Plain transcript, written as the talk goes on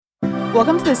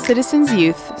Welcome to the Citizens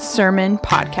Youth Sermon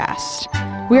Podcast.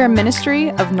 We are a ministry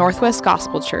of Northwest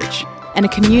Gospel Church and a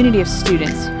community of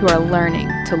students who are learning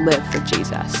to live for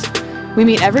Jesus. We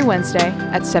meet every Wednesday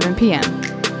at 7 p.m.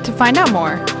 To find out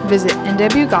more, visit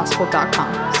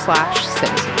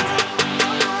nwgospel.com/citizens.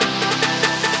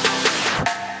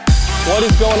 What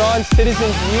is going on,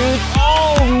 Citizens Youth?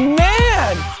 Oh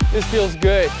man, this feels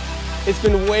good. It's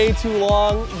been way too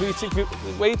long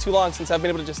since I've been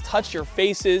able to just touch your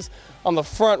faces on the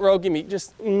front row. Give me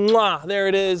just, mwah, there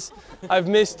it is. I've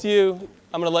missed you.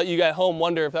 I'm gonna let you at home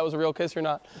wonder if that was a real kiss or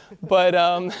not. But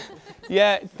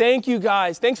yeah, thank you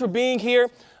guys. Thanks for being here.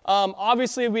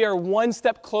 Obviously, we are one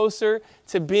step closer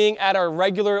to being at our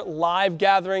regular live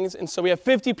gatherings. And so we have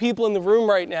 50 people in the room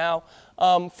right now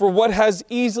for what has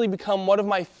easily become one of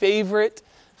my favorite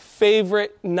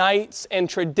nights and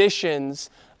traditions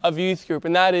of youth group,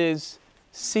 and that is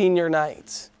senior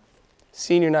night.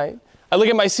 Senior night. I look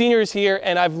at my seniors here,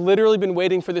 and I've literally been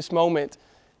waiting for this moment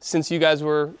since you guys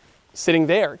were sitting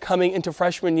there, coming into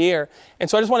freshman year. And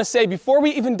so I just want to say, before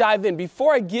we even dive in,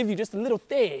 before I give you just a little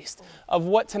taste of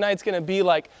what tonight's going to be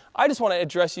like, I just want to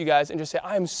address you guys and just say,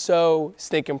 I am so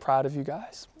stinking proud of you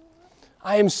guys.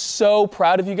 I am so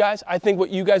proud of you guys. I think what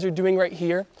you guys are doing right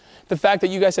here, the fact that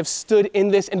you guys have stood in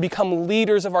this and become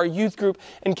leaders of our youth group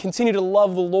and continue to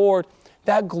love the Lord,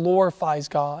 that glorifies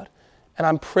God. And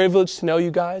I'm privileged to know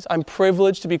you guys. I'm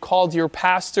privileged to be called your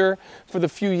pastor for the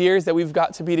few years that we've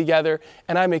got to be together.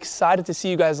 And I'm excited to see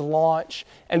you guys launch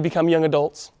and become young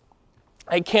adults.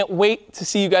 I can't wait to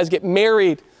see you guys get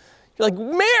married. You're like,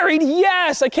 married?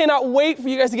 Yes! I cannot wait for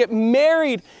you guys to get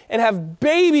married and have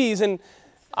babies. And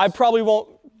I probably won't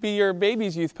be your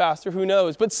baby's youth pastor, who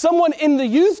knows? But someone in the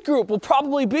youth group will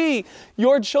probably be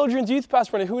your children's youth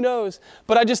pastor, who knows?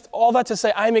 But all that to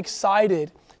say, I'm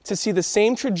excited to see the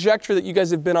same trajectory that you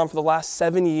guys have been on for the last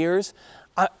 7 years.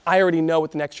 I already know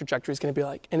what the next trajectory is going to be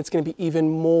like, and it's going to be even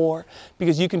more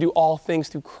because you can do all things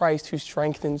through Christ who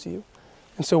strengthens you.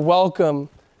 And so welcome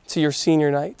to your senior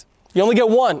night. You only get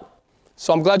one,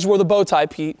 so I'm glad you wore the bow tie,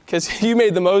 Pete, because you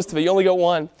made the most of it. You only get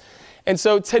one. And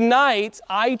so tonight,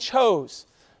 I chose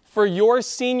for your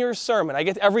senior sermon, I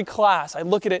get to every class, I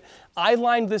look at it, I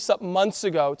lined this up months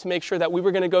ago to make sure that we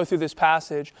were going to go through this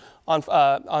passage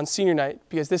on senior night,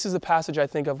 because this is the passage I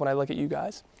think of when I look at you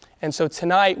guys. And so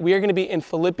tonight, we are going to be in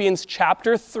Philippians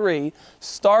chapter 3,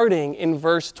 starting in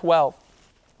verse 12.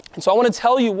 And so I want to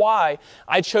tell you why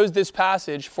I chose this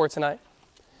passage for tonight.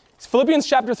 It's Philippians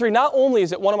chapter 3, not only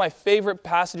is it one of my favorite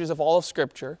passages of all of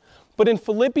Scripture, but in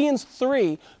Philippians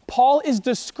 3, Paul is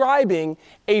describing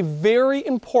a very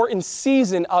important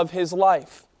season of his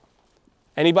life.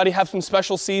 Anybody have some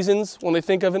special seasons when they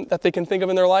think of it, that they can think of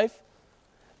in their life?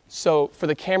 So for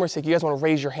the camera's sake, you guys want to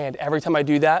raise your hand every time I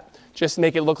do that, just to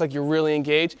make it look like you're really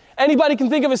engaged. Anybody can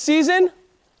think of a season?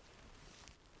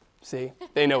 See,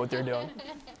 they know what they're doing.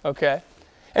 Okay.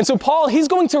 And so Paul, he's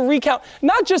going to recount,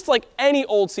 not just like any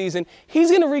old season, he's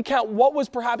going to recount what was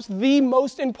perhaps the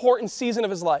most important season of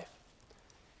his life.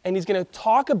 And he's going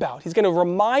to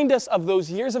remind us of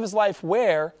those years of his life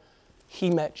where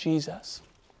he met Jesus.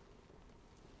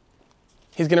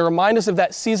 He's going to remind us of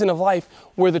that season of life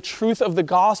where the truth of the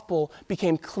gospel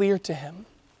became clear to him.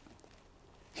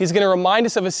 He's going to remind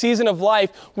us of a season of life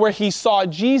where he saw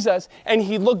Jesus and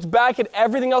he looked back at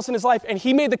everything else in his life and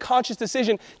he made the conscious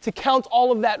decision to count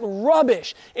all of that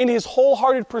rubbish in his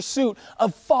wholehearted pursuit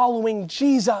of following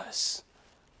Jesus.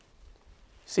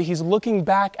 See, he's looking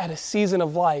back at a season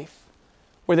of life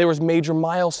where there was major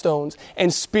milestones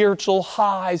and spiritual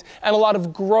highs and a lot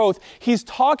of growth. He's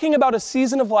talking about a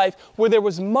season of life where there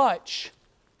was much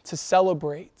to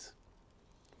celebrate,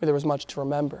 where there was much to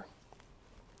remember.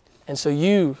 And so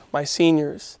you, my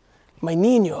seniors, my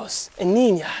niños and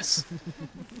niñas,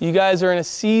 you guys are in a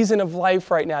season of life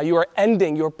right now.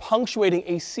 You're punctuating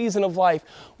a season of life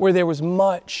where there was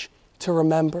much to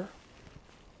remember.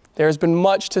 There's been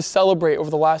much to celebrate over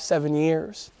the last 7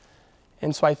 years.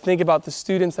 And so I think about the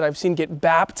students that I've seen get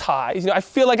baptized. I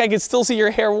feel like I could still see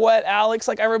your hair wet, Alex.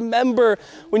 Like I remember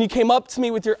when you came up to me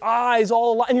with your eyes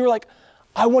all alive and you were like,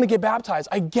 I want to get baptized.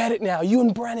 I get it now. You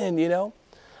and Brennan,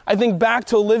 I think back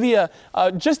to Olivia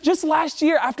just last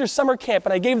year after summer camp,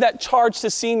 and I gave that charge to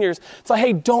seniors. It's like,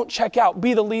 hey, don't check out,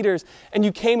 be the leaders. And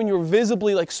you came and you were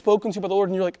visibly spoken to by the Lord,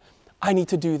 and you're like, I need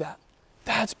to do that.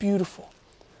 That's beautiful.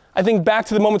 I think back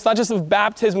to the moments, not just of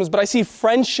baptisms, but I see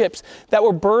friendships that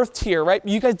were birthed here, right?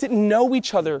 You guys didn't know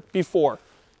each other before,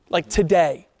 like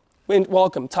today.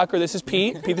 Welcome, Tucker, this is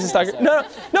Pete. Pete, this is Tucker. No,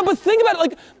 but think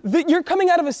about it, you're coming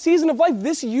out of a season of life,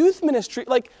 this youth ministry,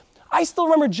 I still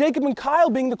remember Jacob and Kyle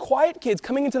being the quiet kids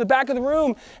coming into the back of the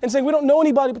room and saying, we don't know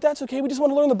anybody, but that's okay. We just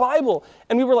want to learn the Bible.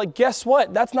 And we were like, guess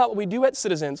what? That's not what we do at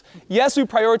Citizens. Yes, we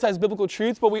prioritize biblical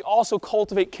truth, but we also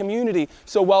cultivate community.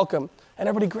 So welcome. And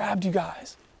everybody grabbed you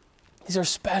guys. These are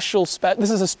this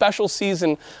is a special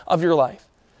season of your life.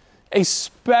 A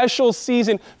special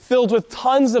season filled with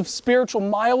tons of spiritual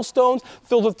milestones,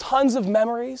 filled with tons of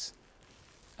memories,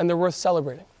 and they're worth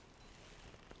celebrating.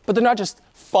 But they're not just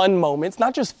fun moments,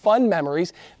 not just fun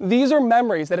memories. These are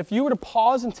memories that if you were to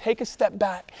pause and take a step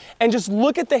back and just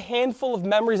look at the handful of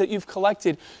memories that you've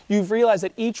collected, you've realized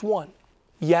that each one,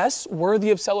 yes, worthy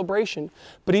of celebration,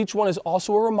 but each one is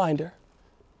also a reminder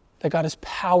that God is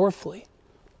powerfully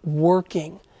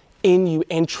working in you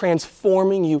and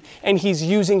transforming you. And he's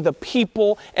using the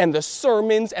people and the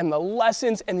sermons and the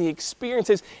lessons and the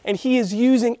experiences, and he is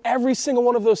using every single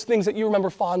one of those things that you remember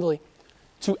fondly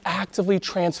to actively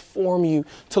transform you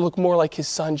to look more like his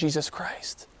son, Jesus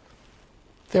Christ.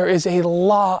 There is a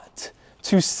lot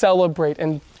to celebrate,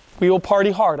 and we will party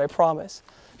hard, I promise.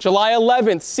 July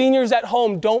 11th, seniors at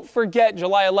home, don't forget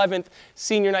July 11th,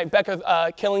 senior night.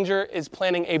 Becca Killinger is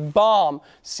planning a bomb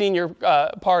senior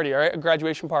party, all right, a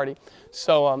graduation party.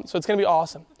 So it's going to be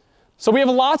awesome. So we have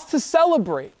lots to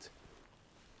celebrate,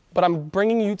 but I'm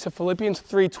bringing you to Philippians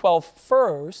 3:12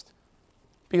 first,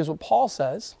 because what Paul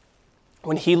says,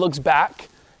 when he looks back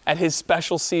at his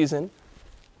special season,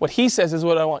 what he says is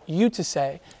what I want you to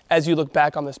say as you look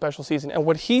back on the special season. And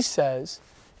what he says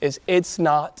is, it's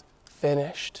not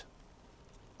finished.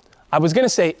 I was going to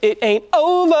say, it ain't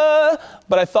over,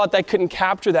 but I thought that couldn't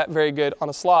capture that very good on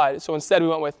a slide. So instead we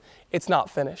went with, it's not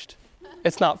finished.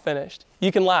 It's not finished.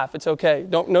 You can laugh. It's okay.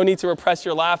 No need to repress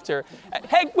your laughter.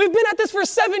 Hey, we've been at this for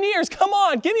 7 years. Come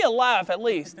on, give me a laugh at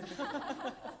least.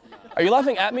 Are you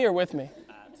laughing at me or with me?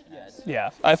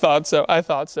 Yeah, I thought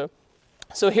so.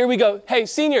 So here we go. Hey,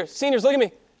 seniors, look at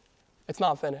me. It's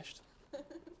not finished.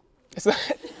 It's not.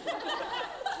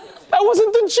 That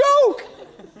wasn't the joke.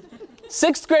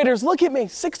 Sixth graders, look at me.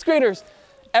 Sixth graders.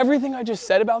 Everything I just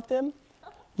said about them,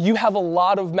 you have a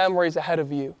lot of memories ahead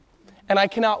of you. And I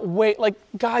cannot wait. Like,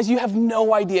 guys, you have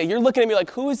no idea. You're looking at me like,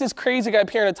 who is this crazy guy up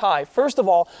here in a tie? First of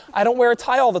all, I don't wear a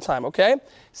tie all the time, okay?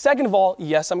 Second of all,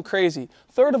 yes, I'm crazy.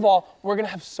 Third of all, we're going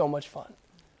to have so much fun.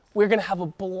 We're going to have a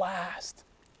blast.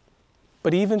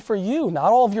 But even for you,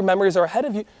 not all of your memories are ahead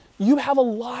of you. You have a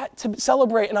lot to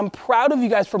celebrate, and I'm proud of you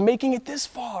guys for making it this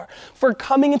far, for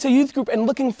coming into youth group and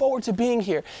looking forward to being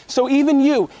here. So even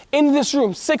you, in this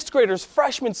room, sixth graders,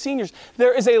 freshmen, seniors,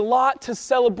 there is a lot to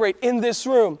celebrate in this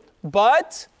room.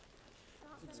 But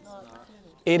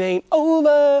it ain't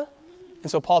over.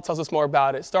 And so Paul tells us more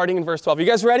about it, starting in verse 12. You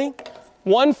guys ready?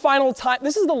 One final time.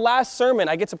 This is the last sermon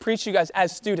I get to preach to you guys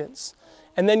as students.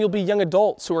 And then you'll be young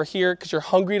adults who are here because you're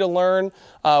hungry to learn,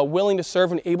 willing to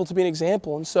serve, and able to be an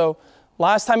example. And so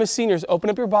last time as seniors, open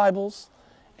up your Bibles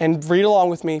and read along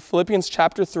with me, Philippians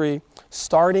chapter 3,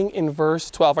 starting in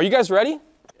verse 12. Are you guys ready?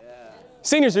 Yeah.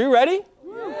 Seniors, are you ready?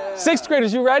 Yeah. Sixth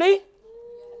graders, you ready?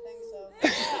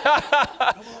 Yeah,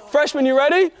 I think so. Freshmen, you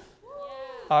ready? Yeah.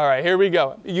 All right, here we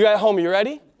go. You at home, are you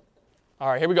ready? All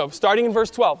right, here we go. Starting in verse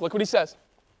 12, look what he says.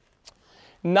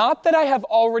 Not that I have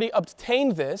already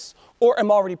obtained this or am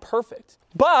already perfect,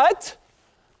 but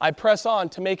I press on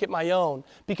to make it my own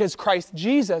because Christ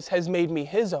Jesus has made me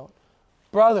his own.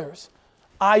 Brothers,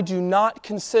 I do not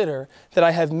consider that I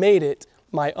have made it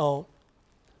my own.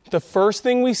 The first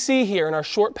thing we see here in our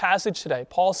short passage today,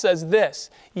 Paul says this,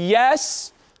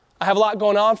 yes, I have a lot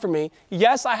going on for me.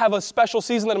 Yes, I have a special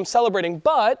season that I'm celebrating,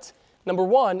 but number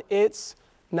one, it's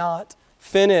not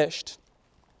finished.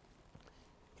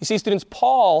 You see, students,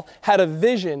 Paul had a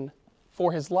vision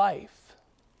for his life.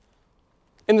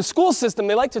 In the school system,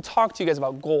 they like to talk to you guys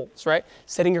about goals, right?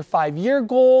 Setting your 5-year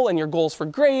goal and your goals for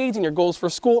grades and your goals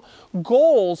for school.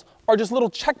 Goals are just little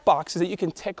check boxes that you can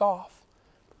tick off.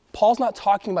 Paul's not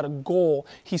talking about a goal.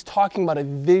 He's talking about a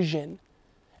vision.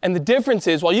 And the difference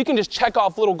is, while you can just check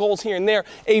off little goals here and there,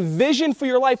 a vision for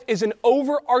your life is an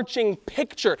overarching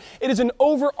picture. It is an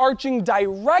overarching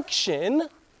direction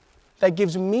that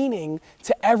gives meaning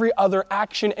to every other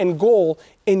action and goal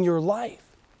in your life.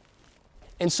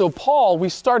 And so Paul, we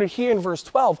started here in verse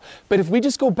 12, but if we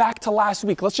just go back to last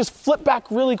week, let's just flip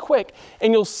back really quick,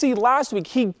 and you'll see last week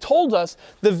he told us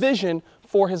the vision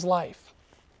for his life.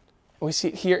 And we see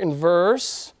it here in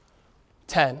verse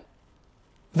 10.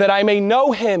 That I may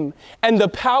know him and the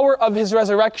power of his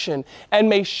resurrection and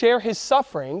may share his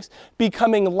sufferings,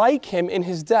 becoming like him in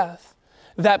his death,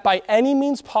 that by any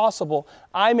means possible,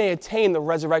 I may attain the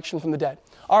resurrection from the dead.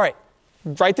 All right,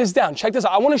 write this down. Check this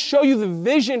out. I want to show you the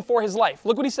vision for his life.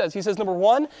 Look what he says. He says, number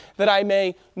one, that I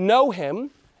may know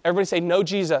him. Everybody say, know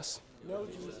Jesus.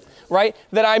 Right?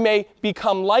 That I may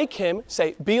become like him,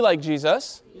 say, be like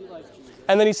Jesus.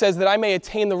 And then he says that I may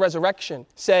attain the resurrection,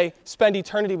 say, spend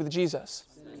eternity with Jesus.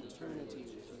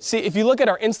 See, if you look at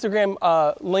our Instagram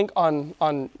link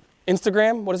on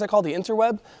Instagram, what is that called? The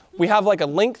interweb? We have like a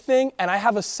link thing, and I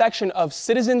have a section of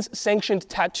citizens-sanctioned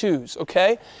tattoos,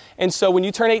 okay? And so when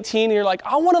you turn 18 and you're like,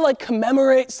 I want to like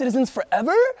commemorate Citizens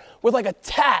Forever with like a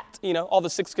tat, you know, all the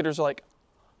sixth graders are like,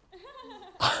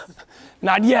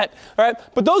 not yet, all right?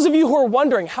 But those of you who are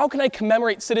wondering, how can I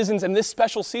commemorate Citizens in this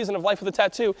special season of life with a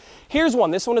tattoo? Here's one.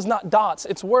 This one is not dots,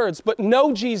 it's words. But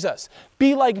know Jesus,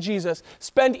 be like Jesus,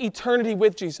 spend eternity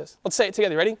with Jesus. Let's say it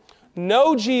together, ready?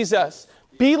 Know Jesus,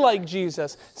 be like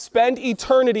Jesus, spend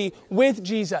eternity with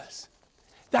Jesus.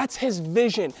 That's his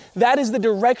vision. That is the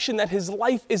direction that his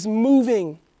life is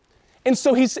moving. And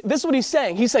so this is what he's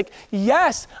saying. He's like,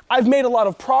 yes, I've made a lot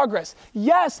of progress.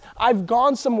 Yes, I've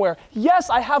gone somewhere.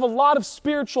 Yes, I have a lot of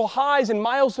spiritual highs and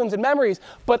milestones and memories,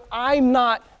 but I'm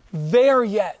not there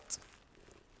yet.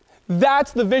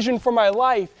 That's the vision for my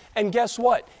life. And guess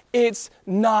what? It's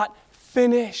not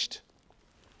finished.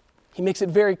 He makes it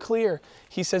very clear.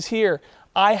 He says here,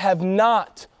 I have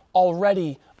not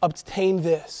already obtained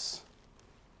this.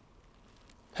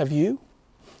 Have you?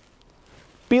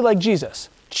 Be like Jesus.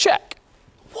 Check.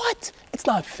 What? It's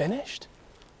not finished.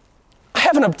 I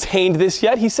haven't obtained this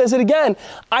yet. He says it again.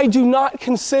 I do not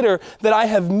consider that I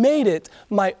have made it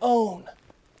my own.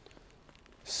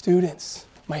 Students,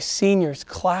 my seniors,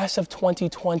 class of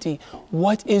 2020,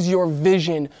 what is your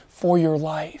vision for your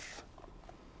life?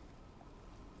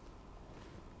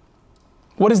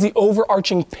 What is the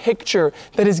overarching picture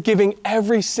that is giving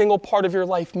every single part of your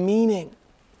life meaning?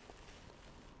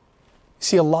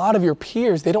 See, a lot of your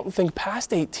peers, they don't think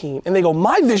past 18. And they go,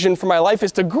 my vision for my life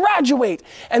is to graduate.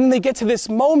 And then they get to this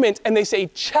moment and they say,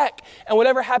 check. And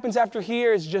whatever happens after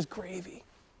here is just gravy.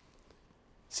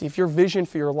 See, if your vision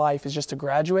for your life is just to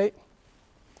graduate,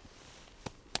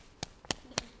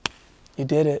 you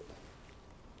did it.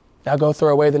 Now go throw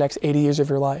away the next 80 years of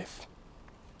your life.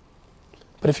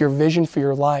 But if your vision for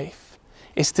your life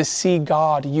is to see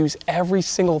God use every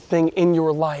single thing in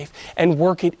your life and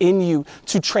work it in you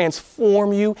to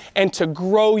transform you and to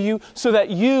grow you so that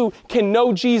you can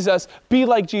know Jesus, be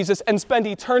like Jesus, and spend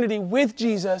eternity with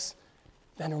Jesus,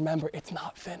 then remember, it's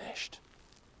not finished.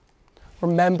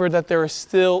 Remember that there is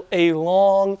still a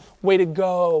long way to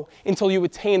go until you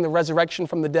attain the resurrection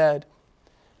from the dead.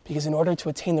 Because in order to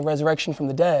attain the resurrection from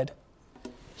the dead,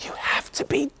 you have to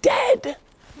be dead.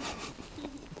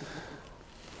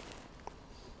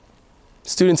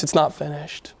 Students, it's not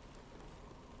finished.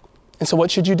 And so what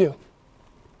should you do?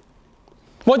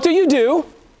 What do you do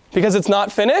because it's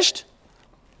not finished?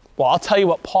 Well, I'll tell you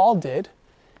what Paul did,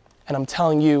 and I'm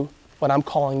telling you what I'm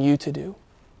calling you to do.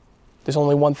 There's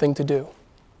only one thing to do.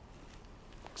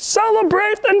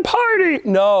 Celebrate and party!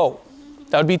 No,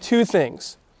 that would be two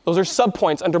things. Those are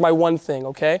subpoints under my one thing,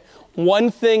 okay?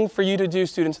 One thing for you to do,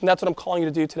 students, and that's what I'm calling you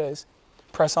to do today is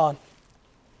press on.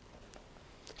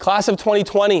 Class of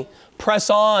 2020, press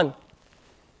on.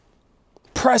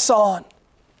 Press on.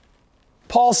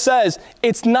 Paul says,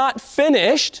 it's not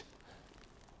finished.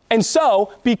 And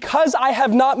so, because I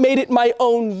have not made it my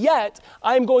own yet,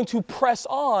 I'm going to press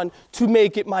on to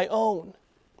make it my own.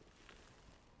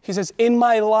 He says, in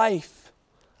my life,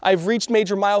 I've reached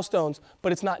major milestones,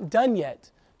 but it's not done yet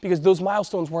because those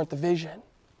milestones weren't the vision.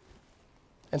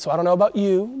 And so I don't know about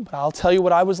you, but I'll tell you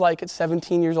what I was like at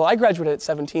 17 years old. I graduated at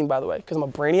 17, by the way, because I'm a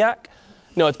brainiac.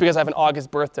 No, it's because I have an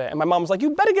August birthday. And my mom was like,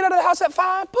 you better get out of the house at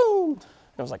 5, boom. And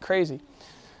it was like crazy.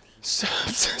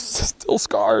 Still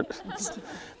scarred.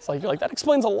 It's like, you're like, that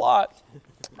explains a lot.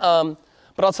 But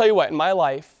I'll tell you what, in my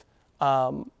life,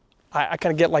 I kind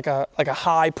of get like a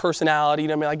high personality, you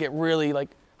know what I mean? I get really like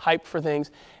hyped for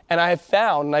things. And I have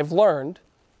found, and I've learned,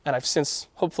 and I've since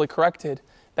hopefully corrected,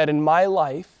 that in my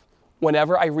life,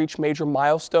 whenever I reach major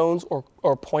milestones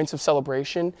or points of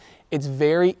celebration, it's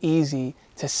very easy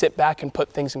to sit back and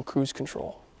put things in cruise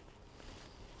control.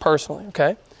 Personally,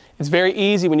 okay? It's very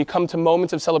easy when you come to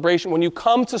moments of celebration. When you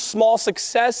come to small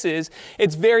successes,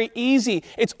 it's very easy.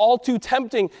 It's all too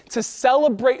tempting to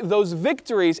celebrate those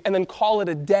victories and then call it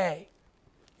a day.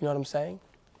 You know what I'm saying?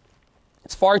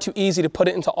 It's far too easy to put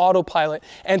it into autopilot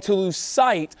and to lose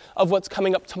sight of what's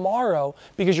coming up tomorrow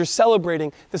because you're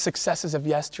celebrating the successes of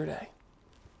yesterday.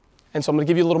 And so I'm going to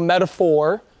give you a little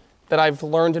metaphor that I've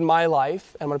learned in my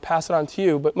life, and I'm going to pass it on to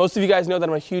you. But most of you guys know that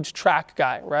I'm a huge track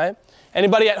guy, right?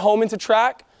 Anybody at home into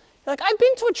track? You're like, I've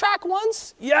been to a track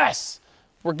once. Yes.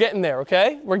 We're getting there,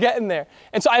 okay? We're getting there.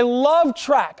 And so I love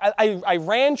track. I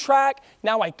ran track.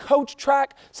 Now I coach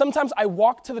track. Sometimes I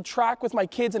walk to the track with my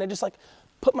kids and I just like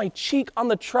put my cheek on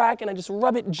the track and I just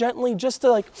rub it gently just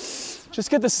to just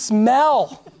get the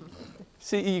smell.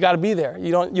 See, you got to be there.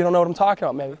 You don't know what I'm talking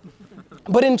about maybe.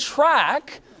 But in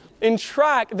track,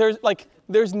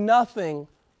 there's nothing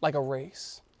like a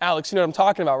race. Alex, you know what I'm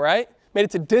talking about, right? Made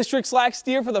it to districts last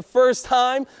year for the first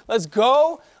time. Let's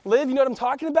go. Liv, you know what I'm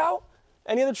talking about?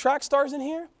 Any other track stars in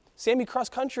here? Sammy cross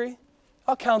country.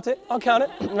 I'll count it,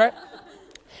 right?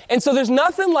 And so there's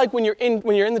nothing like when you're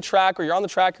in the track or you're on the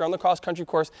track, you're on the cross country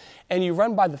course, and you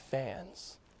run by the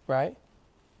fans, right?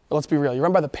 Well, let's be real, you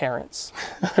run by the parents,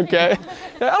 okay?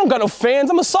 I don't got no fans,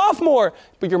 I'm a sophomore.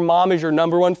 But your mom is your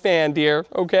number one fan, dear,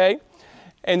 okay?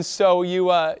 And so you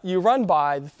run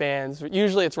by the fans.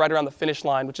 Usually it's right around the finish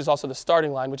line, which is also the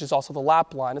starting line, which is also the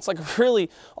lap line. It's like a really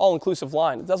all-inclusive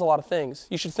line. It does a lot of things.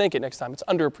 You should think it next time. It's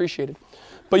underappreciated.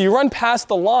 But you run past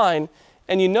the line,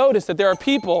 and you notice that there are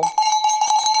people.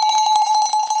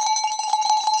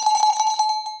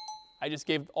 I just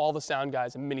gave all the sound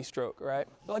guys a mini stroke, right?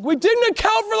 They're like, we didn't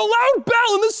account for the loud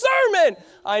bell in the sermon.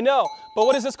 I know, but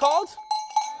what is this called?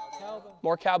 Cowbell.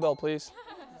 More cowbell, please.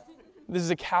 This is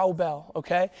a cowbell,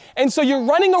 okay? And so you're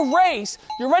running a race,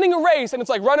 and it's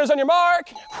like runners on your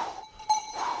mark,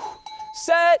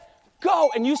 set, go,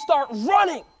 and you start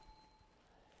running.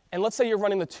 And let's say you're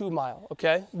running the 2 mile,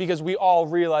 okay? Because we all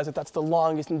realize that that's the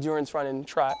longest endurance run in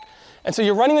track. And so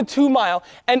you're running the 2 mile,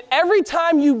 and every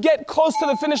time you get close to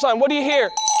the finish line, what do you hear?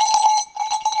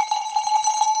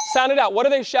 Sound it out. What are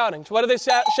they shouting? What are they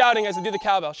shouting as they do the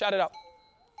cowbell? Shout it out.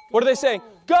 What are they saying?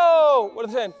 Go! What are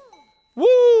they saying?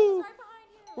 Woo!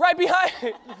 Right behind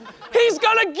you. He's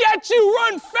gonna get you,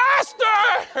 run faster!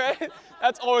 Right?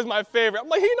 That's always my favorite. I'm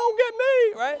like, he don't get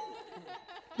me, right?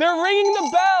 They're ringing the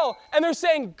bell and they're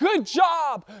saying, good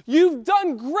job, you've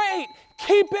done great,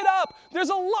 keep it up. There's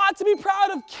a lot to be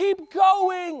proud of, keep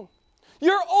going.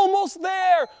 You're almost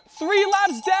there. 3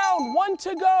 laps down, 1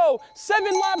 to go.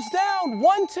 7 laps down,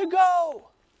 1 to go.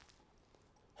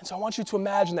 And so I want you to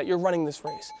imagine that you're running this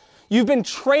race. You've been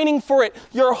training for it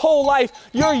your whole life.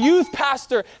 Your youth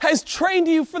pastor has trained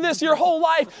you for this your whole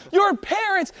life. Your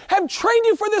parents have trained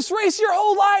you for this race your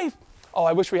whole life. Oh,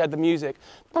 I wish we had the music.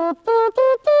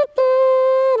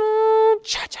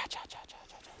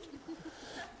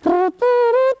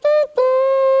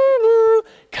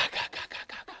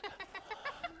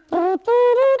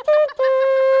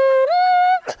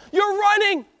 You're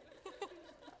running.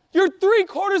 You're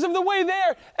 3/4 of the way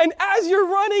there. And as you're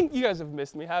running, you guys have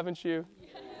missed me, haven't you?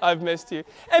 I've missed you.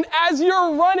 And as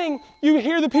you're running, you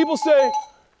hear the people say,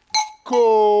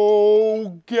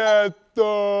 go get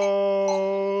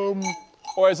them.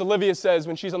 Or as Olivia says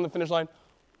when she's on the finish line,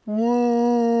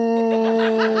 woo.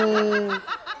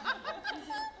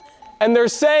 And they're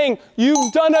saying,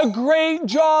 you've done a great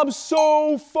job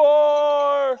so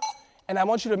far. And I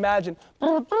want you to imagine,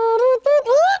 you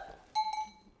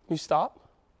stop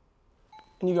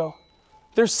and you go,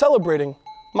 they're celebrating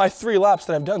my 3 laps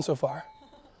that I've done so far.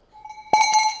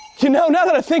 You know, now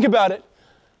that I think about it,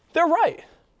 they're right.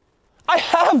 I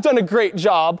have done a great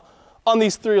job on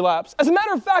these 3 laps. As a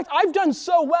matter of fact, I've done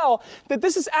so well that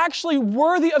this is actually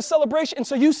worthy of celebration. And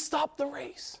so you stop the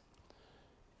race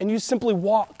and you simply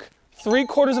walk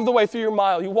 3/4 of the way through your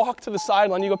mile. You walk to the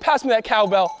sideline. You go, pass me that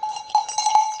cowbell.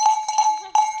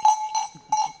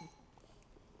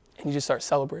 And you just start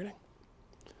celebrating.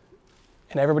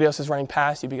 And everybody else is running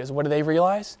past you because what do they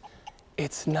realize?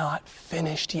 It's not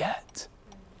finished yet.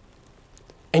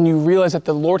 And you realize that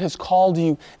the Lord has called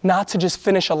you not to just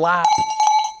finish a lap,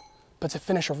 but to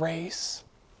finish a race.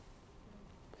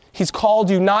 He's called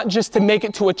you not just to make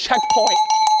it to a checkpoint,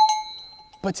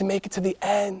 but to make it to the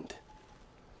end.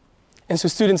 And so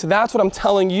students, that's what I'm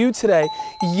telling you today.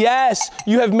 Yes,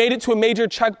 you have made it to a major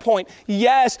checkpoint.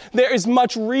 Yes, there is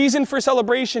much reason for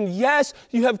celebration. Yes,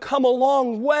 you have come a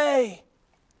long way.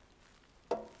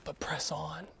 But press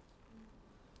on.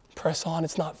 Press on,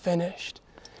 it's not finished.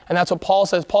 And that's what Paul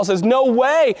says. Paul says, no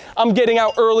way I'm getting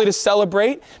out early to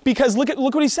celebrate, because look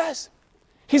what he says.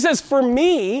 He says, for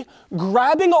me,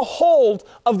 grabbing a hold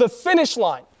of the finish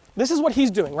line, this is what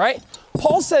he's doing, right?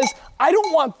 Paul says, I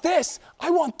don't want this, I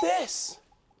want this.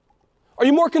 Are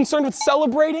you more concerned with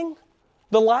celebrating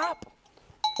the lap?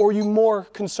 Or are you more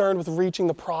concerned with reaching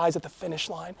the prize at the finish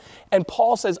line? And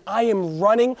Paul says, I am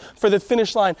running for the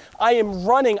finish line. I am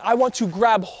running. I want to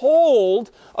grab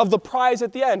hold of the prize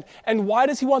at the end. And why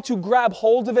does he want to grab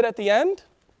hold of it at the end?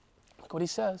 Look what he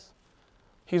says.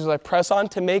 He says, I press on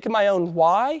to make it my own.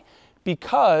 Why?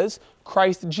 Because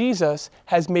Christ Jesus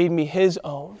has made me his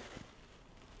own.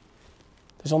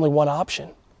 There's only one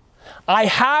option. I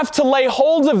have to lay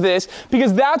hold of this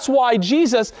because that's why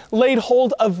Jesus laid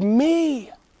hold of me.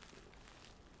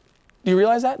 Do you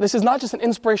realize that? This is not just an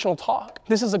inspirational talk.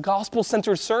 This is a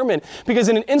gospel-centered sermon. Because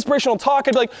in an inspirational talk,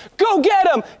 I'd be like, go get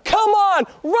him, come on,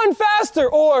 run faster,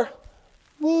 or,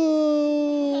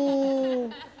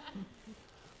 woo.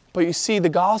 But you see, the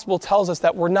gospel tells us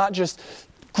that we're not just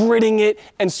gritting it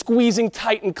and squeezing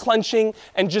tight and clenching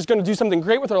and just going to do something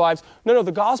great with our lives. No,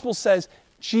 the gospel says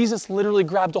Jesus literally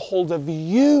grabbed a hold of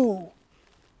you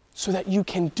so that you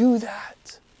can do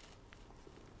that.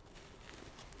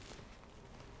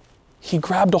 He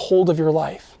grabbed a hold of your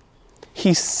life.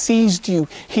 He seized you.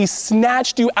 He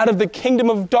snatched you out of the kingdom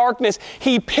of darkness.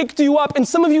 He picked you up. And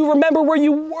some of you remember where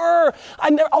you were.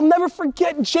 I'll never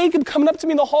forget Jacob coming up to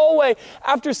me in the hallway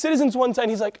after Citizens one time.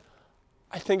 He's like,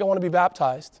 I think I want to be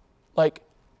baptized. Like,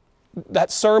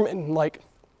 that sermon, like,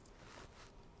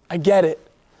 I get it.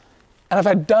 And I've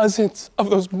had dozens of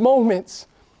those moments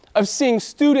of seeing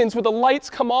students with the lights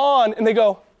come on and they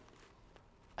go,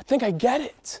 I think I get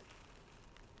it.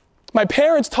 My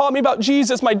parents taught me about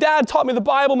Jesus. My dad taught me the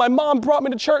Bible. My mom brought me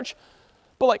to church.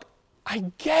 But like, I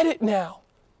get it now.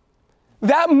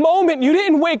 That moment, you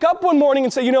didn't wake up one morning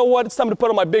and say, you know what, it's time to put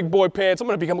on my big boy pants. I'm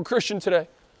going to become a Christian today.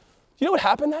 You know what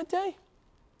happened that day?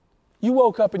 You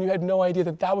woke up and you had no idea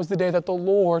that that was the day that the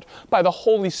Lord, by the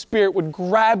Holy Spirit, would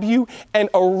grab you and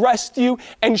arrest you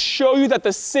and show you that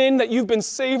the sin that you've been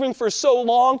savoring for so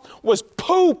long was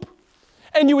poop.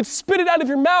 And you would spit it out of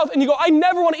your mouth and you go, I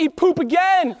never want to eat poop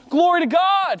again. Glory to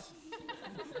God.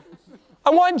 I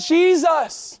want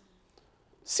Jesus.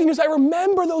 Seniors, I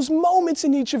remember those moments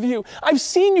in each of you. I've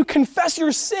seen you confess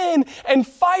your sin and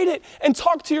fight it and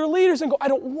talk to your leaders and go, I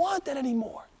don't want that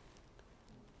anymore.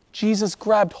 Jesus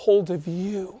grabbed hold of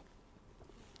you.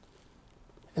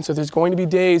 And so there's going to be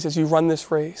days as you run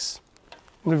this race.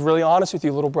 I'm going to be really honest with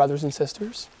you, little brothers and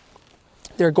sisters.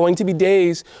 There are going to be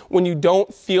days when you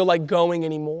don't feel like going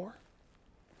anymore.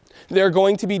 There are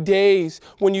going to be days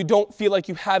when you don't feel like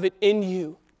you have it in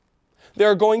you. There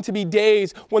are going to be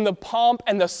days when the pomp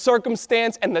and the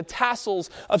circumstance and the tassels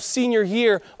of senior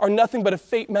year are nothing but a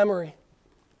fake memory.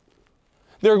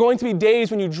 There are going to be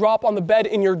days when you drop on the bed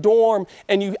in your dorm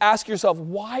and you ask yourself,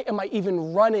 why am I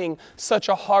even running such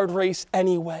a hard race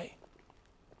anyway?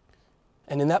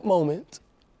 And in that moment,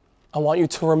 I want you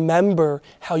to remember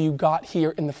how you got here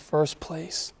in the first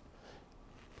place.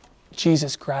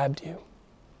 Jesus grabbed you,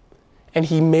 and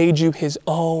he made you his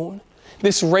own.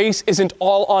 This race isn't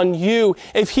all on you.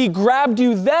 If he grabbed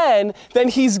you then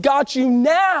he's got you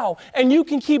now, and you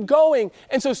can keep going.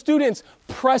 And so students,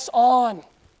 press on.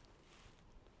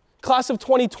 Class of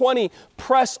 2020,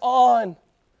 press on.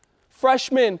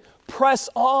 Freshmen, press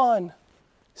on.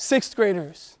 Sixth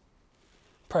graders,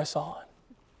 press on.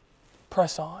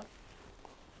 Press on.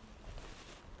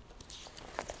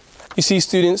 You see,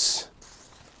 students,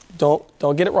 don't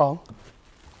get it wrong.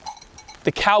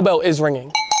 The cowbell is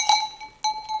ringing.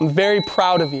 I'm very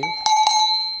proud of you.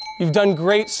 You've done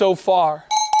great so far.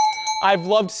 I've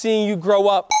loved seeing you grow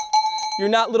up. You're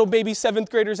not little baby 7th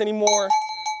graders anymore.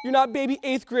 You're not baby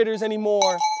 8th graders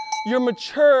anymore. You're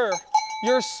mature.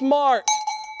 You're smart.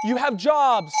 You have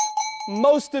jobs.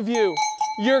 Most of you.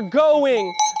 You're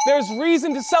going. There's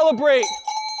reason to celebrate.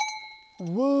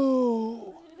 Woo.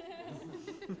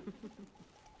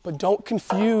 But don't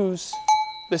confuse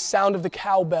the sound of the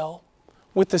cowbell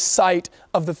with the sight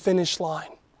of the finish line.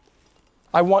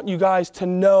 I want you guys to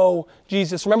know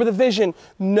Jesus. Remember the vision.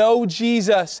 Know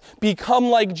Jesus. Become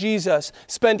like Jesus.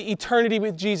 Spend eternity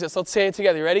with Jesus. Let's say it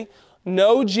together. You ready?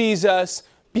 Know Jesus.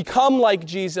 Become like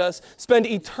Jesus. Spend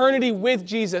eternity with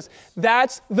Jesus.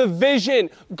 That's the vision.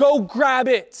 Go grab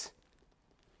it.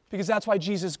 Because that's why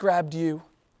Jesus grabbed you.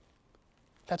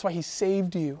 That's why he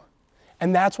saved you.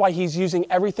 And that's why he's using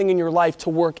everything in your life to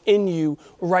work in you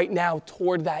right now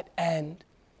toward that end.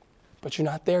 But you're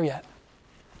not there yet.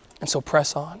 And so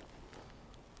press on.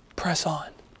 Press on.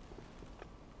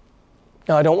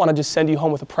 Now, I don't want to just send you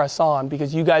home with a press on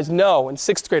because you guys know, and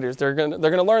 6th graders, they're going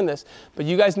to learn this, but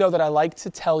you guys know that I like to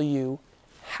tell you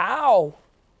how.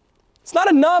 It's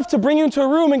not enough to bring you into a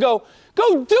room and go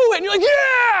do it. And you're like,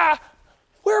 yeah!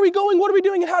 Where are we going? What are we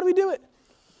doing? And how do we do it?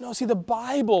 No, see, the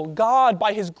Bible, God,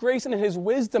 by his grace and in his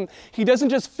wisdom, he doesn't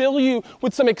just fill you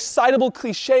with some excitable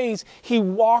cliches. He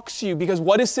walks you. Because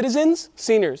what is Citizens?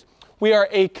 Seniors. We are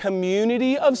a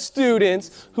community of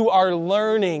students who are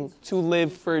learning to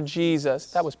live for Jesus.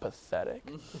 That was pathetic.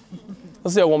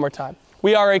 Let's do it one more time.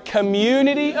 We are a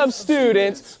community of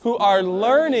students who are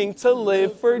learning to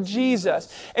live for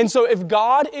Jesus. And so if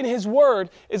God in his word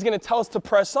is going to tell us to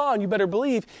press on, you better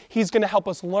believe he's going to help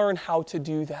us learn how to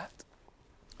do that.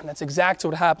 And that's exactly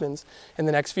what happens in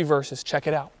the next few verses. Check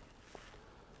it out.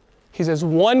 He says,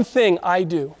 one thing I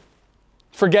do.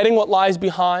 Forgetting what lies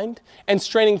behind and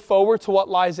straining forward to what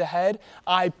lies ahead,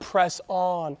 I press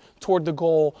on toward the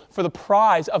goal for the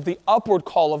prize of the upward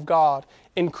call of God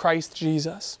in Christ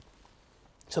Jesus.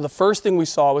 So the first thing we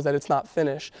saw was that it's not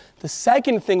finished. The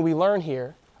second thing we learn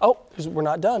here, we're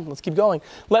not done. Let's keep going.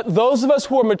 Let those of us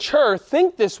who are mature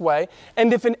think this way,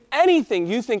 and if in anything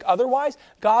you think otherwise,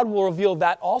 God will reveal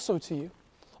that also to you.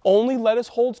 Only let us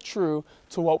hold true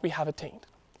to what we have attained.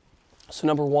 So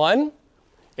number one,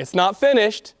 it's not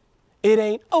finished. It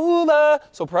ain't over.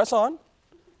 So press on.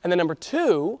 And then number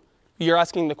two, you're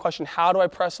asking the question, how do I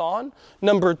press on?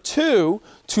 Number two,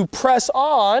 to press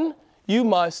on, you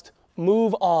must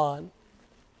move on.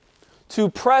 To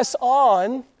press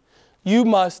on, you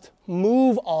must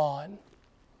move on.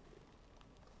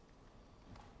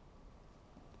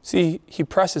 See, he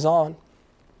presses on.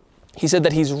 He said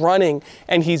that he's running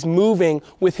and he's moving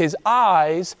with his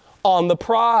eyes on the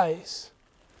prize.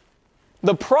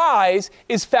 The prize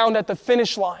is found at the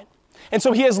finish line. And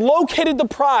so he has located the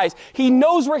prize. He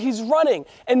knows where he's running.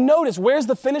 And notice, where's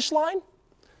the finish line?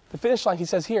 The finish line, he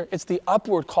says here, it's the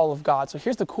upward call of God. So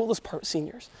here's the coolest part,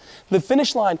 seniors. The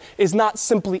finish line is not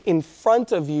simply in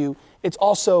front of you, it's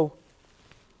also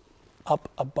up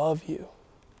above you.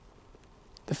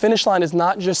 The finish line is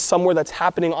not just somewhere that's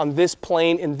happening on this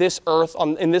plane, in this earth,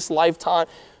 in this lifetime.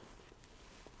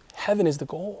 Heaven is the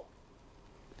goal.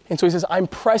 And so he says, I'm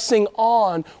pressing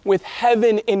on with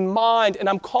heaven in mind, and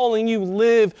I'm calling you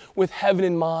live with heaven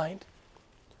in mind.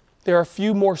 There are a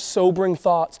few more sobering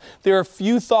thoughts. There are a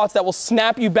few thoughts that will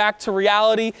snap you back to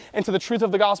reality and to the truth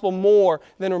of the gospel more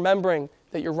than remembering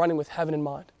that you're running with heaven in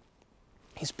mind.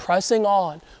 He's pressing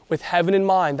on with heaven in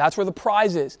mind. That's where the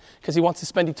prize is, because he wants to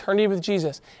spend eternity with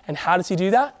Jesus. And how does he do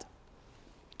that?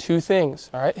 Two things,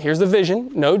 all right? Here's the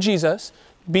vision. Know Jesus.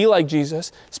 Be like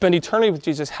Jesus. Spend eternity with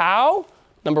Jesus. How?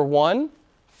 Number one,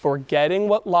 forgetting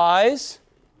what lies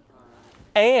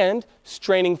and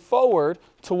straining forward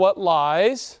to what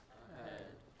lies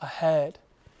ahead.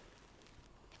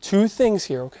 Two things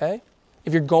here, okay?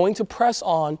 If you're going to press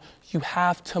on, you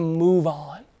have to move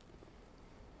on.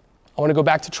 I want to go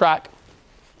back to track.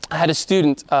 I had a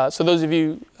student, so those of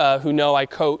you who know I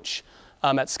coach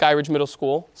at Skyridge Middle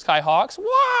School, Skyhawks,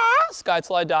 Sky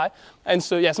till I die. And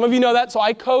so, some of you know that. So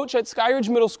I coach at Skyridge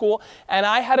Middle School, and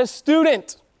I had a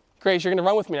student. Grace, you're going to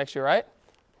run with me next year, right?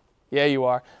 Yeah, you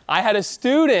are. I had a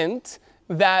student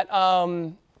that,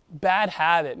 bad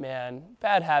habit, man,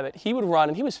 bad habit. He would run,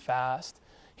 and he was fast.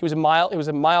 He was a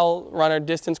mile runner,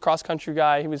 distance, cross-country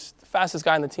guy. He was the fastest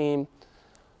guy on the team.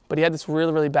 But he had this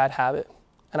really, really bad habit.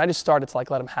 And I just started to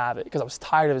let him have it because I was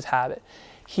tired of his habit.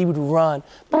 He would run.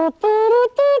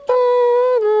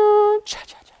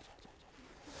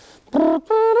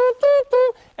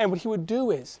 And what he would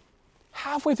do is,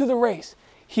 halfway through the race,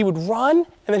 he would run, and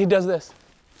then he does this.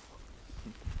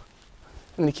 And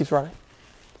then he keeps running.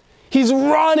 He's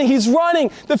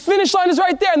running. The finish line is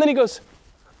right there. And then he goes,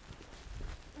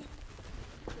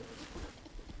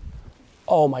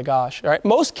 oh my gosh, all right?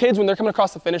 Most kids, when they're coming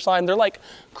across the finish line, they're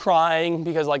crying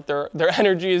because their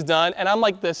energy is done. And I'm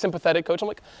the sympathetic coach. I'm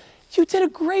like, you did a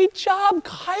great job,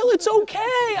 Kyle. It's okay.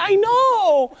 I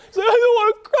know. He's like, I don't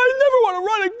want to cry. I never want to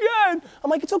run again.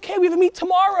 I'm like, it's okay. We have a meet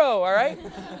tomorrow, all right?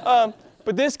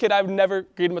 But this kid, I would never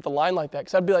greet him with a line like that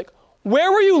because I'd be like,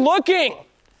 where were you looking?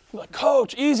 He'd be like,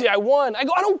 Coach, easy, I won. I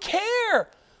go, I don't care.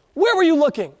 Where were you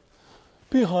looking?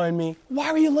 Behind me.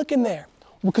 Why were you looking there?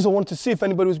 Because I wanted to see if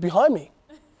anybody was behind me.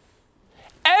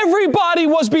 Everybody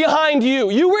was behind you.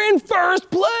 You were in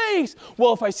first place.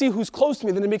 Well, if I see who's close to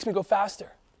me, then it makes me go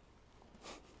faster.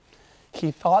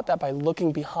 He thought that by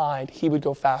looking behind, he would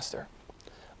go faster.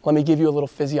 Let me give you a little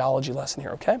physiology lesson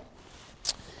here, okay?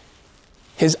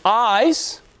 His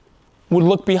eyes would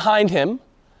look behind him,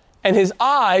 and his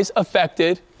eyes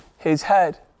affected his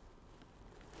head.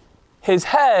 His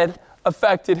head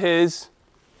affected his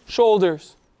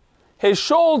shoulders. His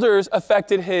shoulders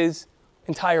affected his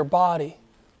entire body.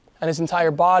 And his entire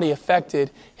body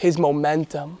affected his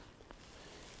momentum.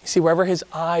 You see, wherever his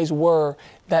eyes were,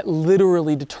 that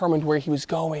literally determined where he was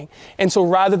going. And so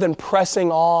rather than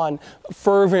pressing on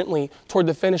fervently toward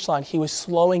the finish line, he was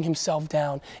slowing himself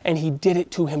down, and he did it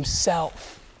to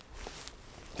himself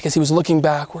because he was looking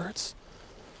backwards.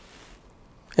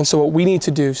 And so what we need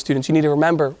to do, students, you need to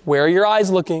remember, where are your eyes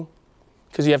looking?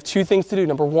 Because you have two things to do.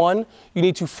 Number one, you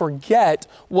need to forget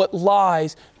what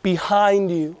lies behind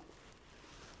you.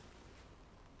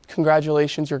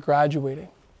 Congratulations, you're graduating.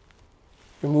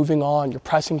 You're moving on, you're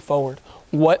pressing forward.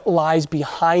 What lies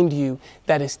behind you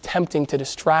that is tempting to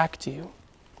distract you?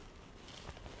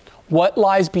 What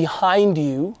lies behind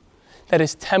you that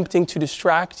is tempting to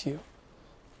distract you?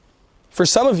 For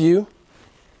some of you,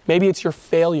 Maybe it's your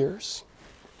failures.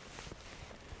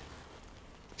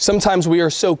 Sometimes we are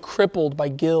so crippled by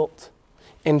guilt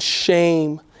and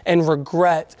shame and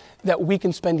regret that we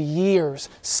can spend years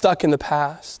stuck in the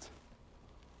past.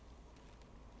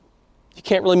 You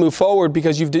can't really move forward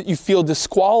because you feel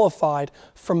disqualified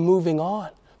from moving on.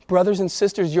 Brothers and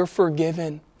sisters, you're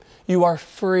forgiven. You are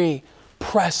free.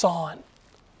 Press on.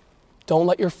 Don't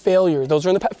let your failures, those are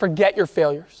in the past, forget your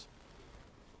failures.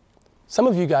 Some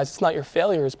of you guys, it's not your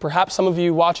failures. Perhaps some of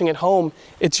you watching at home,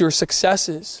 it's your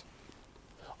successes.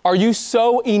 Are you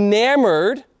so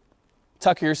enamored?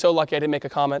 Tucker, you're so lucky I didn't make a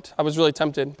comment. I was really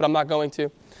tempted, but I'm not going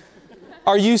to.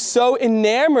 Are you so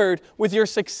enamored with your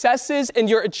successes and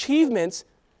your achievements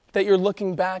that you're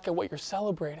looking back at what you're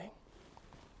celebrating?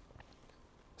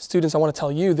 Students, I want to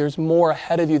tell you, there's more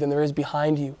ahead of you than there is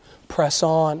behind you. Press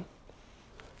on.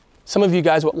 Some of you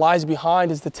guys, what lies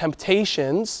behind is the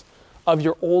temptations of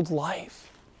your old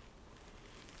life.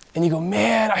 And you go,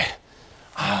 man,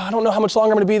 I don't know how much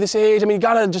longer I'm going to be this age. I mean, you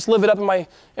got to just live it up in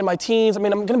my teens. I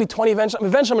mean, I'm going to be 20 eventually.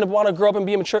 Eventually, I'm going to want to grow up and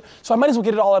be mature. So I might as well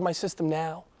get it all out of my system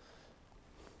now.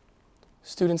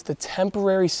 Students, the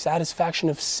temporary satisfaction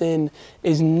of sin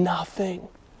is nothing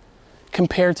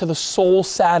compared to the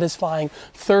soul-satisfying,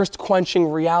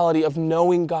 thirst-quenching reality of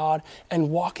knowing God and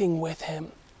walking with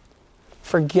Him.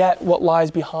 Forget what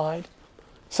lies behind.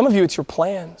 Some of you, it's your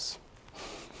plans.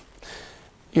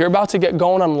 You're about to get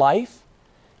going on life,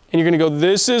 and you're going to go,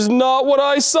 this is not what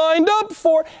I signed up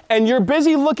for. And you're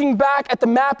busy looking back at the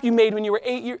map you made when you were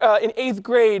in 8th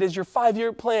grade as your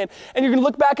 5-year plan. And you're going to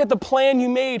look back at the plan you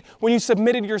made when you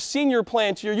submitted your senior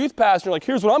plan to your youth pastor. You're like,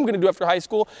 here's what I'm going to do after high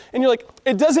school. And you're like,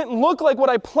 it doesn't look like what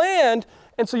I planned.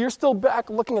 And so you're still back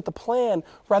looking at the plan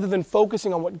rather than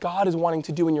focusing on what God is wanting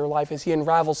to do in your life as He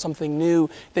unravels something new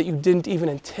that you didn't even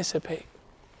anticipate.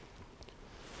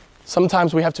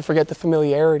 Sometimes we have to forget the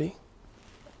familiarity.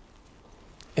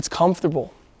 It's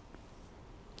comfortable.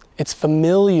 It's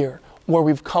familiar where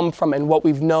we've come from and what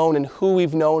we've known and who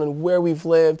we've known and where we've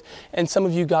lived. And some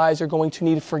of you guys are going to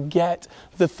need to forget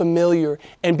the familiar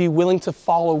and be willing to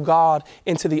follow God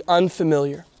into the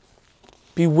unfamiliar.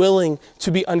 Be willing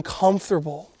to be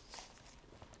uncomfortable.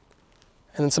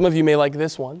 And then some of you may like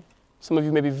this one. Some of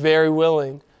you may be very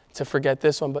willing to forget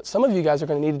this one. But some of you guys are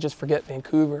going to need to just forget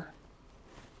Vancouver.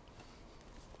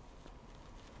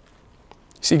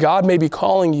 See, God may be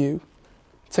calling you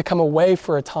to come away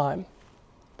for a time.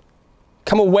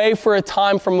 Come away for a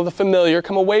time from the familiar.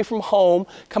 Come away from home.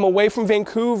 Come away from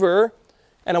Vancouver.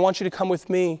 And I want you to come with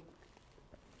me.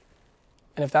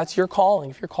 And if that's your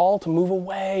calling, if you're called to move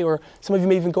away, or some of you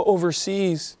may even go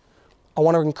overseas, I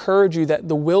want to encourage you that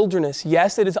the wilderness,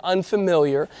 yes, it is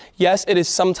unfamiliar. Yes, it is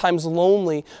sometimes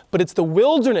lonely, but it's the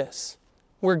wilderness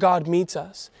where God meets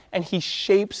us. And He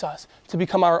shapes us to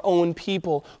become our own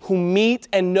people who meet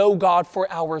and know God for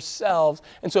ourselves.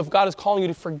 And so if God is calling you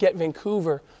to forget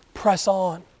Vancouver, press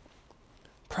on.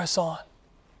 Press on.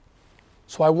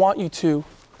 So I want you to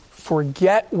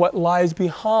forget what lies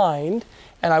behind,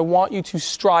 and I want you to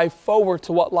strive forward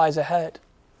to what lies ahead.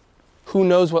 Who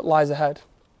knows what lies ahead?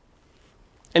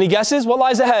 Any guesses? What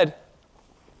lies ahead?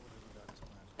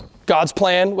 God's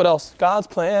plan. What else? God's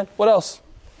plan. What else?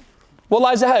 What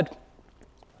lies ahead?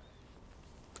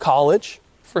 College,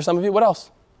 for some of you. What else?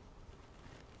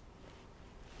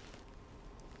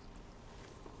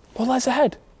 What lies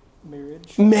ahead?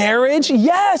 Marriage. Marriage,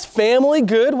 yes. Family,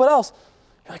 good. What else?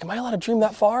 You're like, am I allowed to dream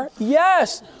that far?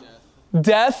 Yes.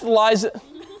 Death lies...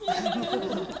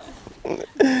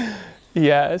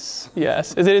 Yes.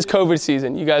 It is COVID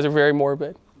season. You guys are very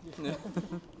morbid.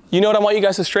 You know what I want you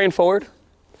guys to strain forward?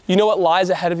 You know what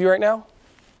lies ahead of you right now?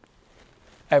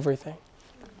 Everything.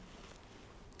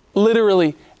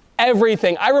 Literally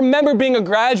everything. I remember being a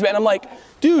graduate and I'm like,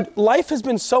 dude, life has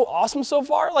been so awesome so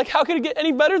far. Like, how could it get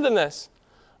any better than this?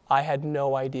 I had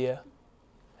no idea.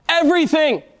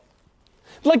 Everything.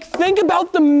 Like, think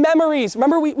about the memories.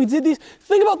 Remember we did these?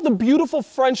 Think about the beautiful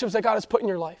friendships that God has put in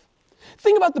your life.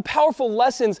 Think about the powerful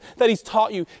lessons that He's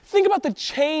taught you. Think about the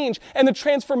change and the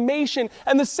transformation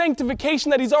and the sanctification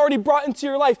that He's already brought into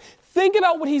your life. Think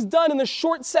about what He's done in the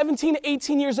short 17 to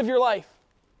 18 years of your life.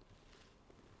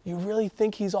 You really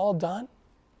think He's all done?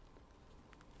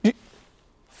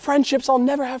 Friendships, I'll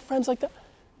never have friends like that.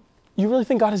 You really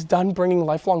think God is done bringing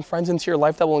lifelong friends into your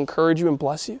life that will encourage you and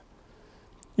bless you?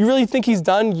 You really think He's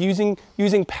done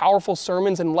using powerful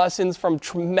sermons and lessons from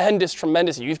tremendous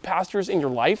youth pastors in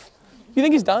your life? You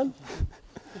think He's done?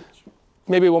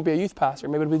 Maybe it won't be a youth pastor.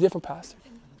 Maybe it'll be a different pastor.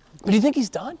 But do you think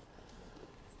He's done?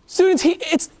 Students,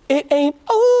 it ain't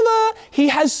over. He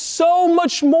has so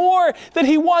much more that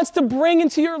he wants to bring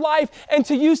into your life and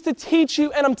to use to teach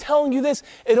you. And I'm telling you this,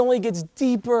 it only gets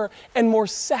deeper and more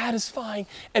satisfying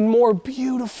and more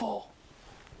beautiful.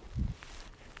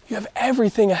 You have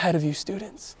everything ahead of you,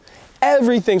 students.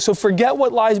 Everything. So forget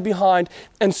what lies behind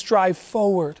and strive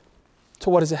forward to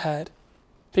what is ahead.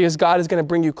 Because God is going to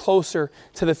bring you closer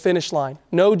to the finish line.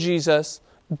 Know Jesus,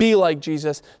 be like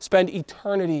Jesus, spend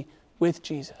eternity with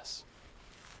Jesus.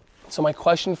 So my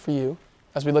question for you,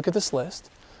 as we look at this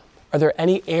list, are there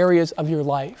any areas of your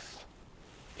life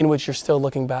in which you're still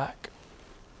looking back?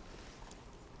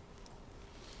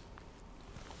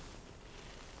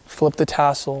 Flip the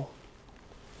tassel,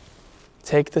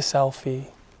 take the selfie,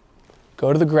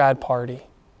 go to the grad party,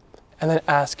 and then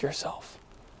ask yourself,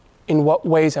 in what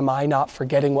ways am I not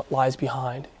forgetting what lies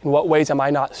behind? In what ways am I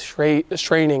not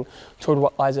straining toward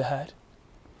what lies ahead?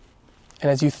 And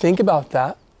as you think about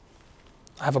that,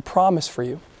 I have a promise for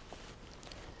you.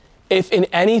 If in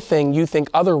anything you think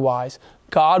otherwise,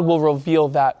 God will reveal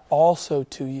that also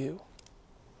to you.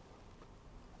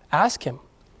 Ask him,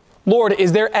 Lord,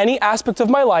 is there any aspect of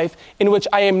my life in which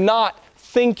I am not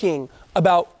thinking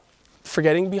about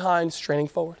forgetting behind, straining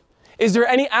forward? Is there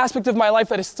any aspect of my life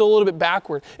that is still a little bit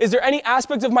backward? Is there any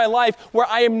aspect of my life where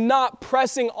I am not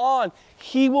pressing on?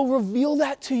 He will reveal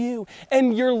that to you.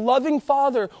 And your loving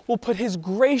Father will put his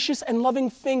gracious and loving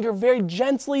finger very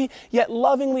gently, yet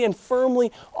lovingly and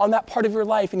firmly on that part of your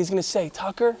life. And he's going to say,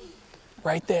 Tucker,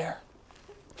 right there.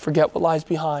 Forget what lies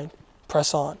behind.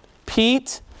 Press on.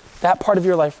 Pete, that part of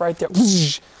your life right there.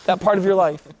 That part of your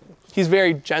life. He's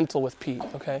very gentle with Pete,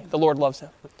 okay? The Lord loves him.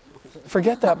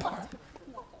 Forget that part.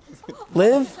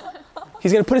 Live.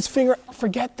 He's going to put his finger,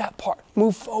 forget that part.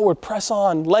 Move forward, press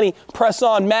on. Lenny, press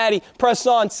on. Maddie, press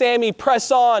on. Sammy,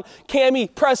 press on.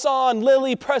 Cammie, press on.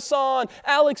 Lily, press on.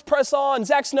 Alex, press on.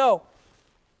 Zach Snow,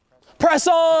 press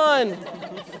on.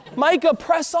 Micah,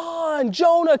 press on.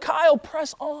 Jonah, Kyle,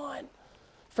 press on.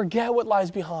 Forget what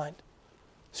lies behind.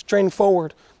 Strain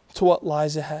forward to what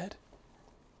lies ahead.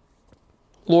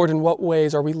 Lord, in what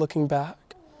ways are we looking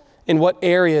back? In what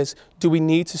areas do we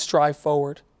need to strive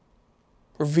forward?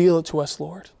 Reveal it to us,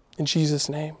 Lord, in Jesus'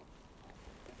 name.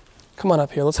 Come on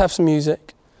up here. Let's have some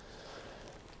music.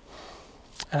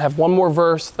 And I have one more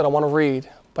verse that I want to read,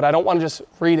 but I don't want to just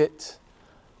read it.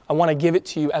 I want to give it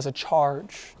to you as a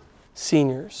charge.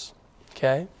 Seniors,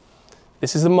 okay?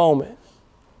 This is the moment.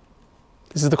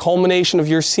 This is the culmination of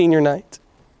your senior night.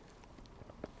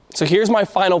 So here's my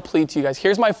final plea to you guys.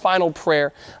 Here's my final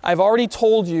prayer. I've already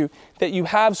told you that you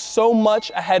have so much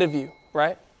ahead of you,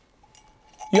 right?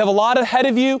 You have a lot ahead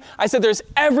of you. I said there's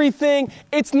everything.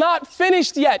 It's not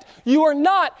finished yet. You are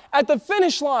not at the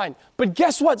finish line. But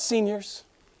guess what, seniors?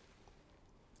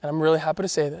 And I'm really happy to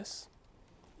say this.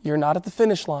 You're not at the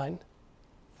finish line,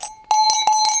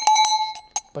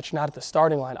 but you're not at the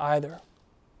starting line either.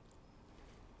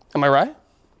 Am I right?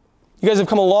 You guys have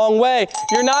come a long way.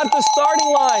 You're not at the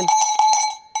starting line.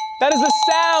 That is the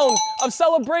sound of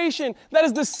celebration. That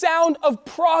is the sound of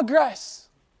progress.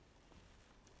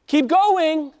 Keep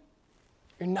going.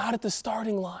 You're not at the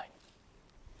starting line.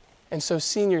 And so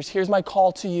seniors, here's my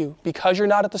call to you. Because you're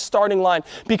not at the starting line,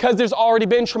 because there's already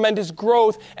been tremendous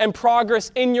growth and progress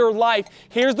in your life,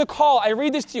 here's the call. I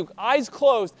read this to you, eyes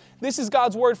closed. This is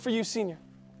God's word for you, senior.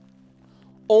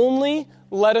 Only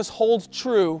let us hold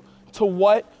true to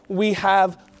what we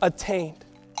have attained.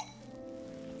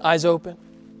 Eyes open.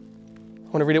 I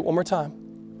want to read it one more time.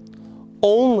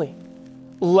 Only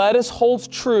let us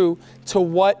hold true to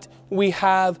what we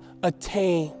have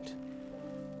attained.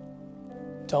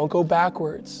 Don't go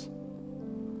backwards.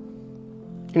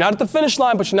 You're not at the finish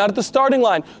line, but you're not at the starting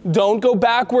line. Don't go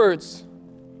backwards.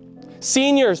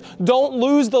 Seniors, don't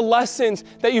lose the lessons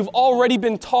that you've already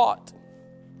been taught.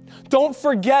 Don't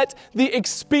forget the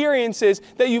experiences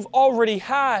that you've already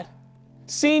had.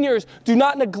 Seniors, do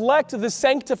not neglect the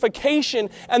sanctification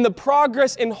and the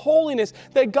progress in holiness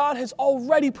that God has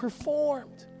already performed.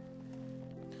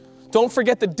 Don't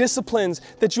forget the disciplines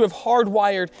that you have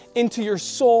hardwired into your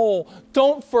soul.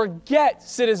 Don't forget,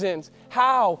 citizens,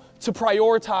 how to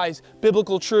prioritize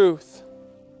biblical truth.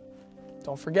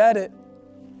 Don't forget it.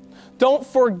 Don't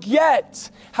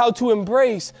forget how to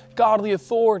embrace godly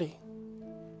authority.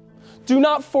 Do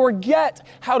not forget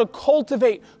how to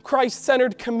cultivate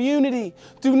Christ-centered community.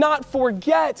 Do not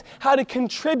forget how to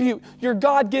contribute your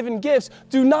God-given gifts.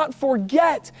 Do not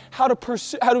forget how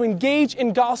to engage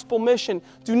in gospel mission.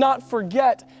 Do not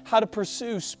forget how to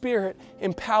pursue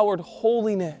Spirit-empowered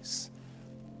holiness.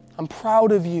 I'm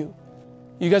proud of you.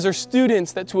 You guys are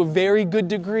students that to a very good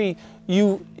degree,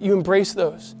 you embrace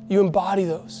those. You embody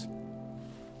those.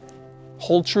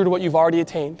 Hold true to what you've already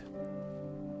attained.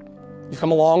 You've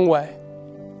come a long way.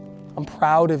 I'm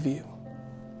proud of you.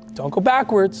 Don't go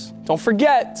backwards. Don't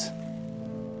forget.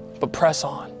 But press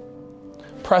on.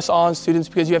 Press on, students,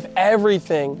 because you have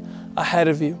everything ahead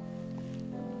of you.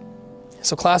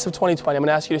 So class of 2020, I'm going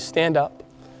to ask you to stand up.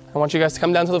 I want you guys to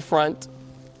come down to the front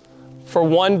for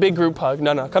one big group hug.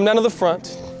 No, come down to the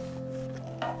front.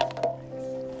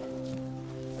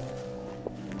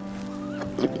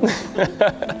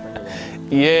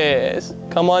 Yes.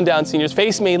 Come on down, seniors.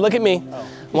 Face me. Look at me. I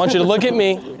want you to look at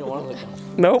me. We don't want to look at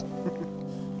me. Nope.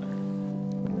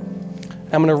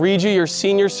 I'm going to read you your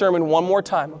senior sermon one more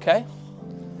time, okay?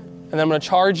 And then I'm going to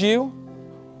charge you,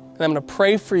 and then I'm going to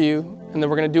pray for you, and then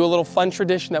we're going to do a little fun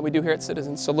tradition that we do here at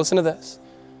Citizens. So listen to this.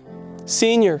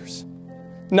 Seniors,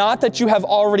 not that you have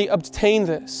already obtained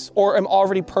this or am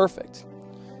already perfect.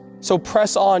 So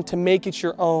press on to make it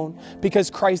your own, because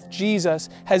Christ Jesus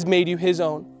has made you his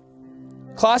own.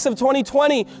 Class of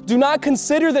 2020, do not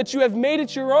consider that you have made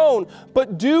it your own,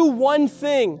 but do one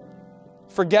thing.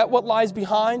 Forget what lies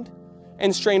behind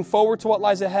and strain forward to what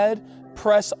lies ahead.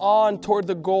 Press on toward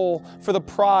the goal for the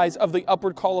prize of the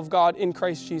upward call of God in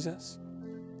Christ Jesus.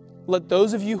 Let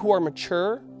those of you who are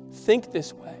mature think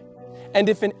this way. And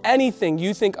if in anything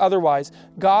you think otherwise,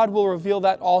 God will reveal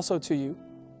that also to you.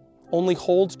 Only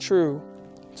hold true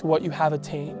to what you have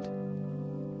attained.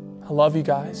 I love you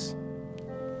guys.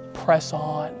 Press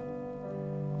on.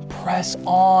 Press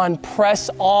on. Press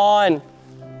on.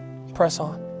 Press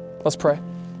on. Let's pray.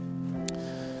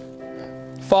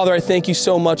 Father, I thank you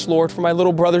so much, Lord, for my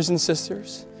little brothers and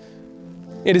sisters.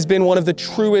 It has been one of the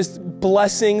truest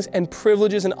blessings and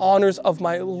privileges and honors of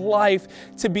my life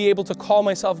to be able to call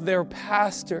myself their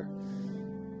pastor,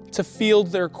 to field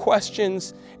their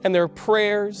questions and their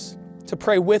prayers, to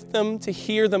pray with them, to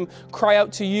hear them cry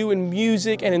out to you in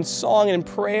music and in song and in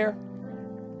prayer,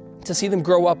 to see them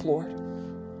grow up, Lord.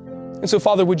 And so,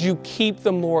 Father, would you keep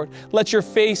them, Lord? Let your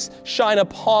face shine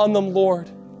upon them, Lord.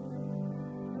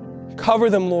 Cover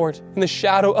them, Lord, in the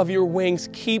shadow of your wings.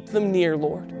 Keep them near,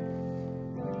 Lord,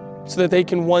 so that they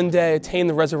can one day attain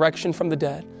the resurrection from the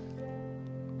dead,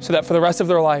 so that for the rest of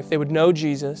their life they would know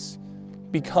Jesus,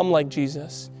 become like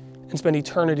Jesus, and spend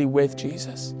eternity with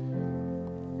Jesus.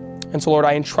 And so, Lord,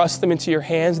 I entrust them into your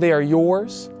hands. They are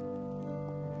yours.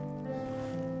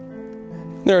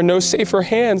 There are no safer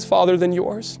hands, Father, than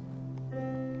yours.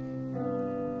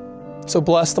 So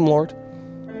bless them, Lord.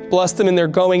 Bless them in their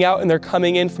going out and their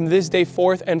coming in from this day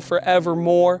forth and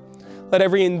forevermore. Let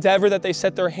every endeavor that they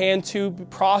set their hand to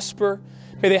prosper.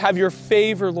 May they have your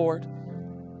favor, Lord,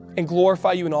 and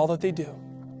glorify you in all that they do.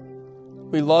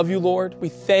 We love you, Lord. We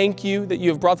thank you that you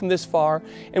have brought them this far,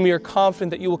 and we are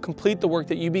confident that you will complete the work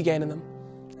that you began in them.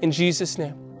 In Jesus'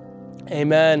 name,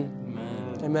 amen.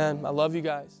 Amen. Amen. I love you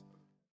guys.